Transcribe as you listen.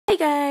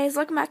guys,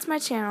 welcome back to my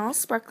channel.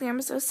 Sparkly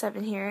Numbers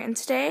 07 here, and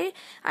today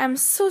I'm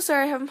so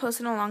sorry I haven't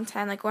posted in a long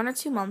time, like 1 or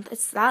 2 months.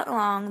 It's that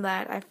long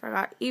that I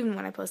forgot even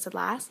when I posted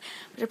last,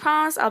 but I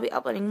promise I'll be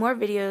uploading more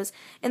videos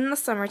in the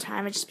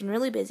summertime. I've just been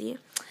really busy.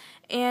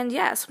 And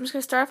yeah, so I'm just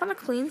going to start off on a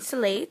clean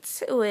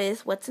slate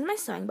with what's in my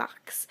sewing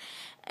box.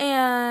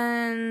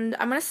 And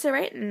I'm going to say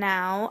right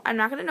now, I'm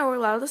not going to know where a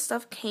lot of the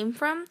stuff came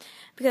from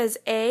because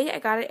A, I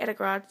got it at a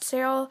garage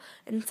sale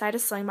inside a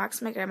sewing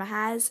box my grandma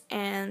has,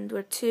 and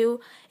with 2,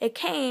 it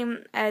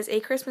came as a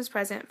Christmas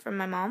present from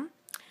my mom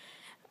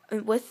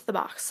with the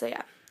box, so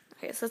yeah.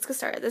 Okay, so let's get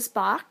started. This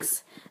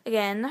box,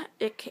 again,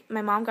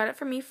 my mom got it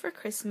for me for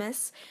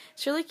Christmas.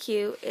 It's really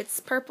cute. It's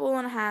purple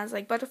and it has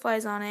like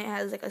butterflies on it. It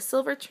has like a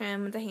silver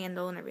trim with the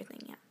handle and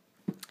everything,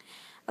 yeah.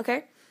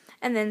 Okay,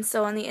 and then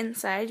so on the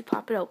inside, you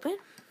pop it open.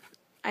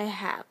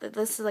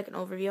 This is like an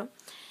overview.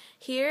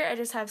 Here, I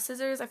just have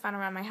scissors I found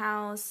around my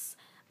house,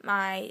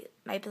 my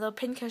little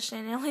pin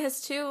cushion. It only has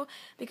 2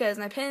 because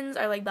my pins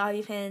are like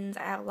bobby pins.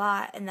 I have a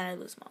lot and then I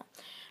lose them all.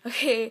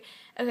 Okay,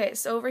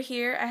 so over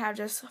here I have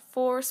just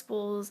 4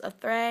 spools of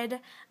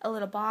thread, a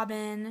little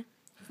bobbin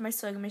for my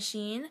sewing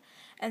machine,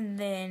 and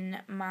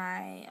then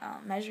my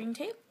measuring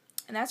tape.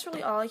 And that's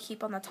really all I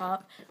keep on the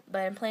top,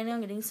 but I'm planning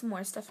on getting some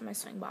more stuff in my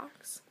sewing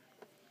box.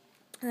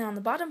 And then on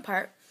the bottom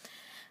part,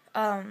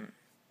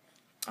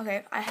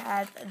 okay, I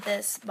have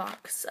this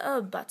box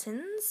of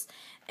buttons,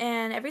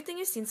 and everything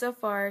you've seen so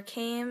far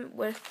came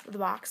with the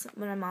box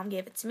when my mom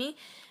gave it to me,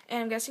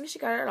 and I'm guessing she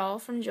got it all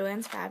from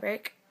Joann's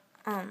Fabric,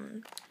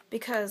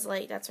 because,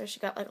 like, that's where she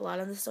got, like, a lot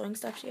of the sewing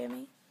stuff she gave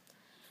me.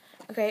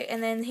 Okay,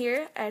 and then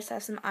here, I just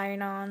have some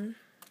iron-on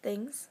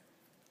things.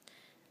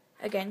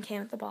 Again,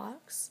 came with the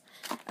box.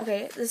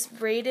 Okay, this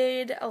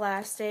braided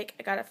elastic,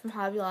 I got it from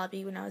Hobby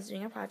Lobby when I was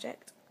doing a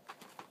project.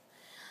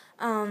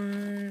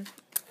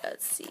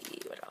 Let's see,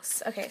 what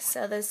else? Okay,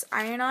 so this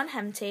iron-on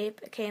hem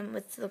tape came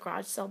with the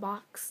garage sale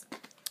box.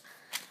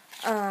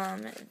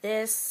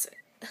 This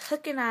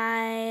hook and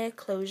eye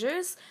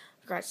closures,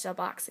 garage sale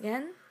box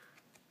again.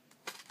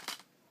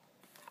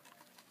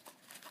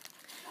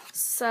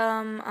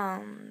 Some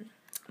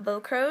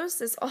Velcros.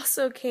 This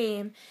also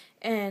came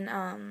in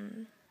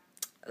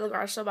the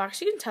garage sale box.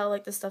 You can tell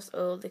like the stuff's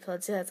old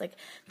because it has like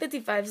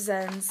 55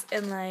 cents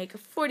and like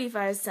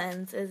 45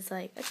 cents. It's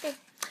like, okay.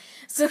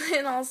 So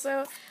then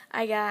also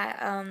I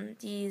got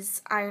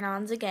these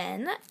iron-ons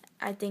again.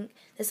 I think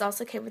this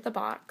also came with the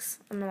box,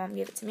 and my mom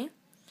gave it to me.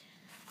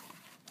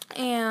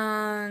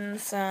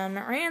 And some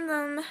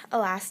random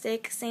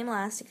elastic, same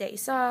elastic that you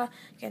saw,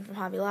 again from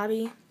Hobby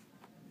Lobby.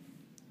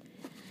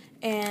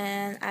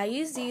 And I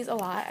use these a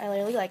lot. I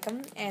really like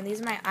them. And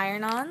these are my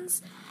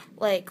iron-ons,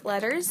 like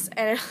letters.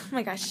 And oh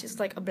my gosh, just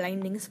like a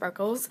blinding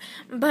sparkles.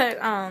 But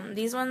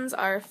these ones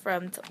are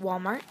from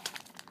Walmart.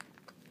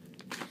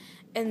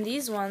 And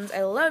these ones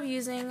I love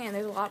using, and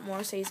there's a lot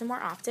more, so I use them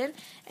more often.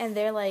 And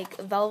they're like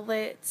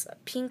velvet,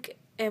 pink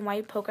and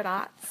white polka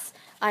dots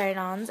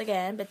iron-ons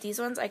again. But these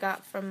ones I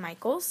got from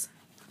Michaels.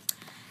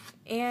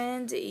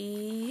 And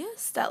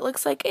yes, that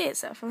looks like it.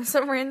 So from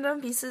some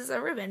random pieces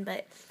of ribbon,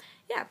 but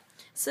yeah.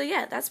 So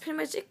yeah, that's pretty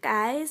much it,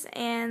 guys.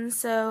 And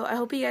so I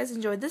hope you guys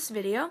enjoyed this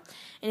video.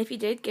 And if you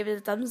did, give it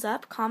a thumbs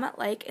up, comment,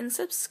 like, and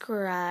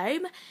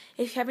subscribe.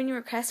 If you have any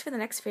requests for the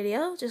next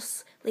video,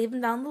 just leave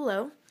them down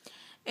below.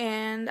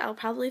 And I'll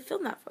probably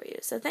film that for you.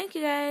 So thank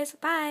you, guys.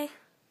 Bye.